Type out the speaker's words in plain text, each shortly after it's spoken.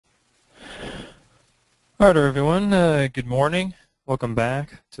All right, everyone. Good morning. Welcome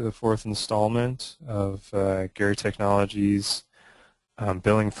back to the fourth installment of Gary Technologies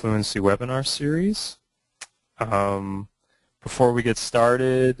Billing Fluency webinar series. Before we get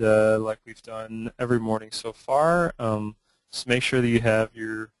started, like we've done every morning so far, just make sure that you have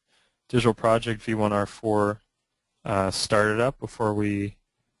your digital project V1R4 started up before we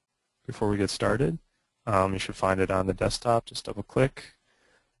get started. You should find it on the desktop. Just double click.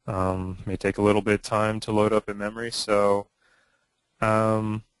 May take a little bit of time to load up in memory, so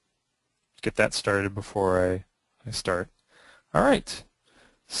get that started before I start. All right,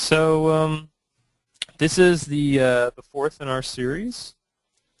 so this is the fourth in our series,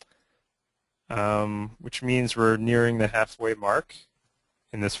 which means we're nearing the halfway mark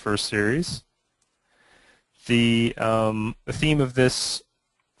in this first series. The theme of this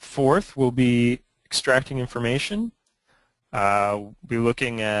fourth will be extracting information. We'll be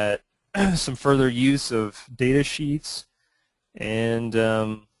looking at some further use of data sheets, and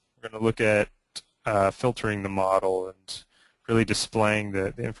we're going to look at filtering the model and really displaying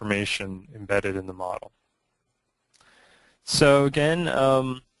the information embedded in the model. So again,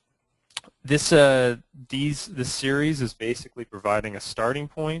 this series is basically providing a starting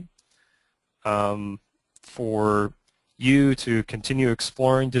point for you to continue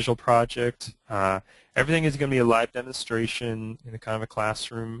exploring digital project. Everything is going to be a live demonstration in a kind of a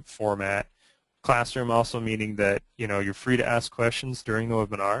classroom format. Classroom also meaning that you're free to ask questions during the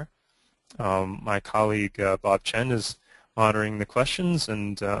webinar. My colleague Bob Chen is monitoring the questions,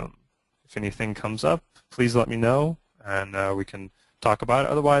 and if anything comes up, please let me know, and we can talk about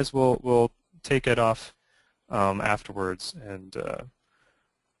it. Otherwise, we'll take it off afterwards, and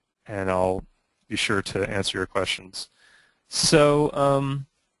I'll be sure to answer your questions. So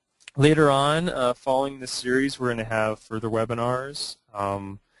later on, following this series, we're going to have further webinars.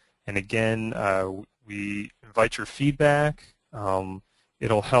 And again, we invite your feedback.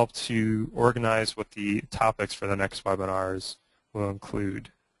 It'll help to organize what the topics for the next webinars will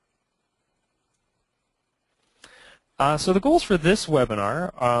include. So the goals for this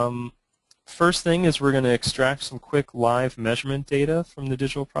webinar, first thing is we're going to extract some quick live measurement data from the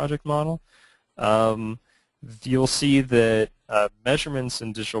digital project model. You'll see that measurements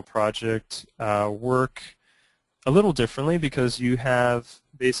in digital project work a little differently because you have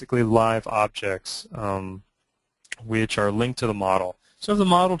basically live objects which are linked to the model. So if the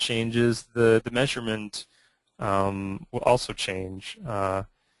model changes, the measurement will also change,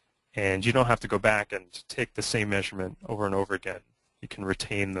 and you don't have to go back and take the same measurement over and over again. You can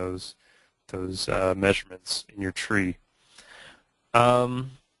retain those measurements in your tree.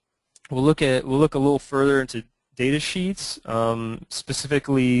 We'll look a little further into data sheets,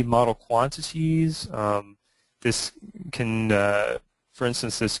 specifically model quantities. This can, for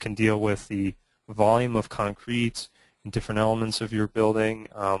instance, this can deal with the volume of concrete and different elements of your building.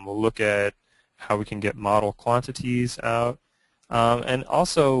 We'll look at how we can get model quantities out, and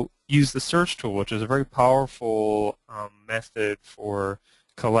also use the search tool, which is a very powerful method for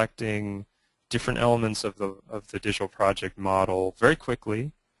collecting different elements of the digital project model very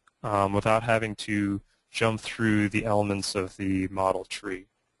quickly, without having to jump through the elements of the model tree.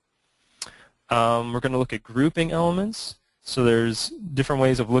 We're going to look at grouping elements. So there's different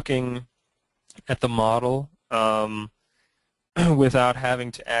ways of looking at the model without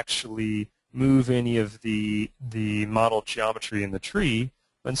having to actually move any of the model geometry in the tree.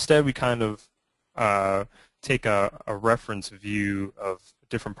 But instead, we kind of take a reference view of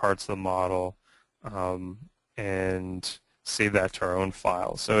different parts of the model and save that to our own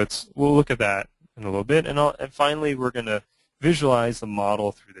file. So we'll look at that in a little bit, and finally we're going to visualize the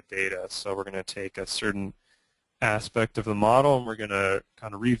model through the data. So we're going to take a certain aspect of the model and we're going to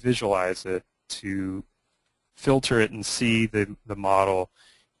kind of revisualize it to filter it and see the model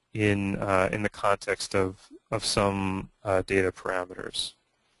in the context of some data parameters.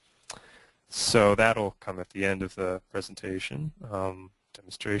 So that'll come at the end of the presentation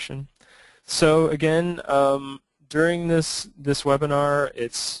demonstration. So again, during this webinar,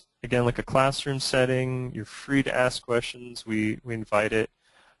 it's again like a classroom setting. You're free to ask questions. We invite it.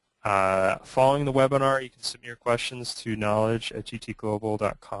 Following the webinar, you can submit your questions to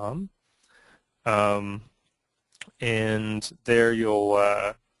knowledge@gtglobal.com, and there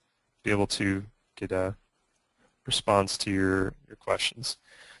you'll be able to get a response to your questions.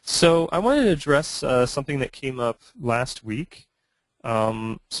 So I wanted to address something that came up last week.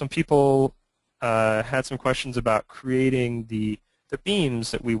 Some people had some questions about creating the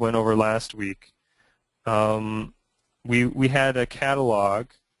beams that we went over last week. We had a catalog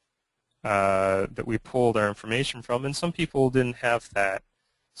that we pulled our information from, and some people didn't have that.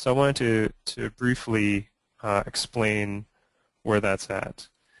 So I wanted to briefly explain where that's at.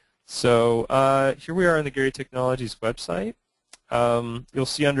 So here we are on the Gary Technologies website. You'll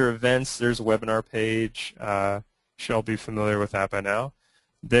see under events there's a webinar page. You should all be familiar with that by now.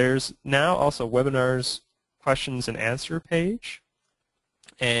 There's now also webinars questions and answer page.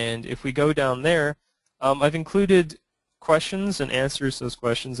 And if we go down there, I've included questions and answers to those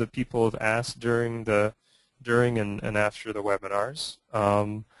questions that people have asked during and after the webinars.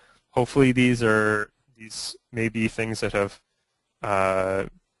 Hopefully these may be things that have that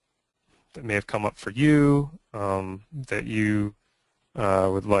may have come up for you that you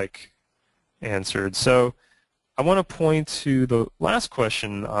would like answered. So I want to point to the last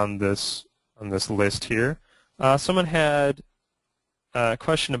question on this list here. Someone had a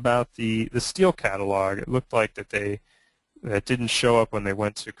question about the steel catalog. It looked like that didn't show up when they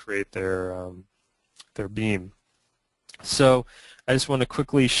went to create their beam. So I just want to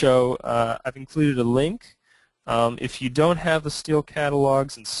quickly show, I've included a link. If you don't have the steel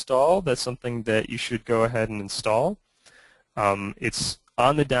catalogs installed, that's something that you should go ahead and install. It's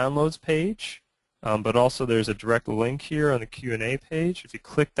on the downloads page, but also there's a direct link here on the Q&A page. If you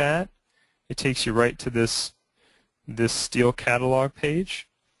click that, it takes you right to this steel catalog page,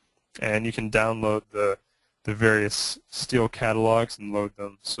 and you can download the various steel catalogs and load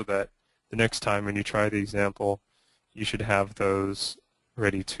them so that the next time when you try the example, you should have those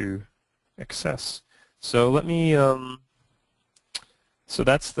ready to access. So let me. So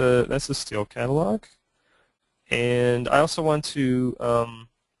that's the steel catalog, and I also want to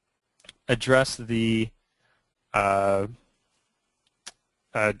address the door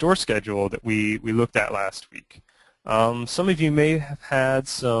schedule that we looked at last week. Some of you may have had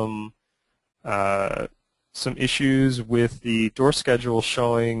some issues with the door schedule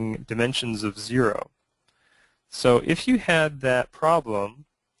showing dimensions of 0. So if you had that problem,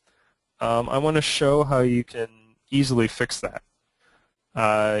 I want to show how you can easily fix that.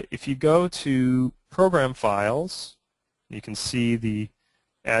 If you go to Program Files, you can see the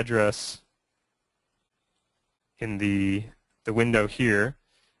address in the window here.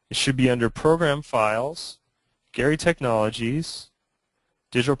 It should be under Program Files, Gary Technologies,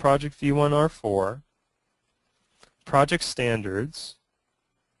 Digital Project V1R4, Project Standards,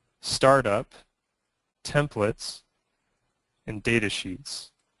 Startup, Templates, and Data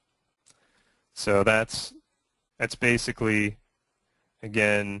Sheets. So that's basically,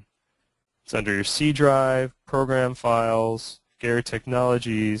 again, it's under your C drive, Program Files, Gary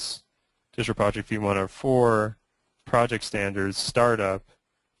Technologies, Digital Project V1R4, Project Standards, Startup,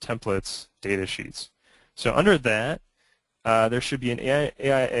 Templates, Data Sheets. So under that, there should be an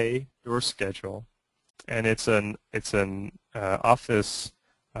AIA door schedule, and it's an Office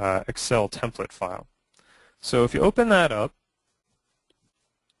Excel template file. So if you open that up,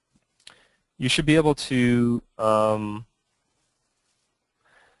 you should be able to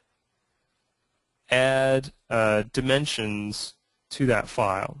add dimensions to that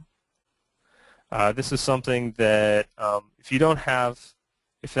file. This is something that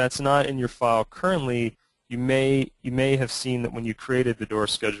if that's not in your file currently, you may have seen that when you created the door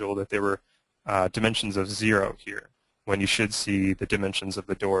schedule that there were dimensions of 0 here, when you should see the dimensions of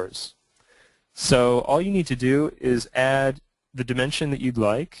the doors. So all you need to do is add the dimension that you'd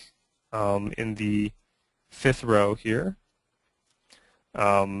like in the 5th row here.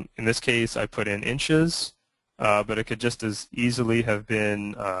 In this case, I put in inches, but it could just as easily have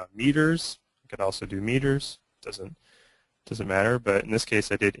been meters. I could also do meters. Doesn't matter. But in this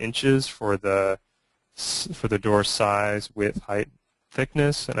case, I did inches for the door size, width, height,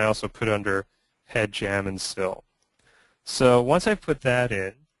 thickness, and I also put under head, jamb, and sill. So once I put that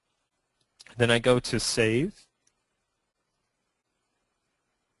in, then I go to Save.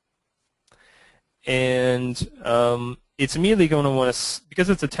 And it's immediately going to want to, because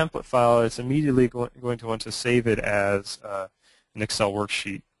it's a template file, it's immediately going to want to save it as an Excel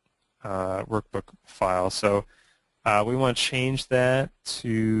worksheet, workbook file. So we want to change that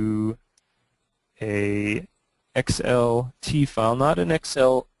to a XLT file, not an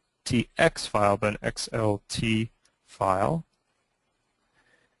XLTX file, but an XLT file.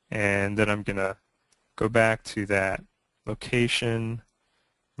 And then I'm going to go back to that location.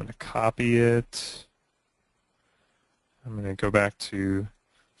 I'm going to copy it. I'm going to go back to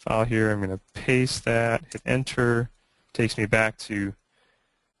file here. I'm going to paste that, hit enter. Takes me back to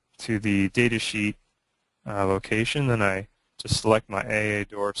the datasheet location. Then I just select my AA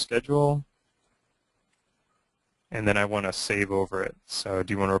door schedule, and then I want to save over it. So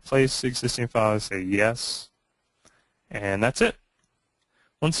do you want to replace the existing file? Say yes, and that's it.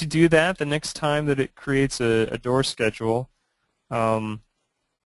 Once you do that, the next time that it creates a door schedule,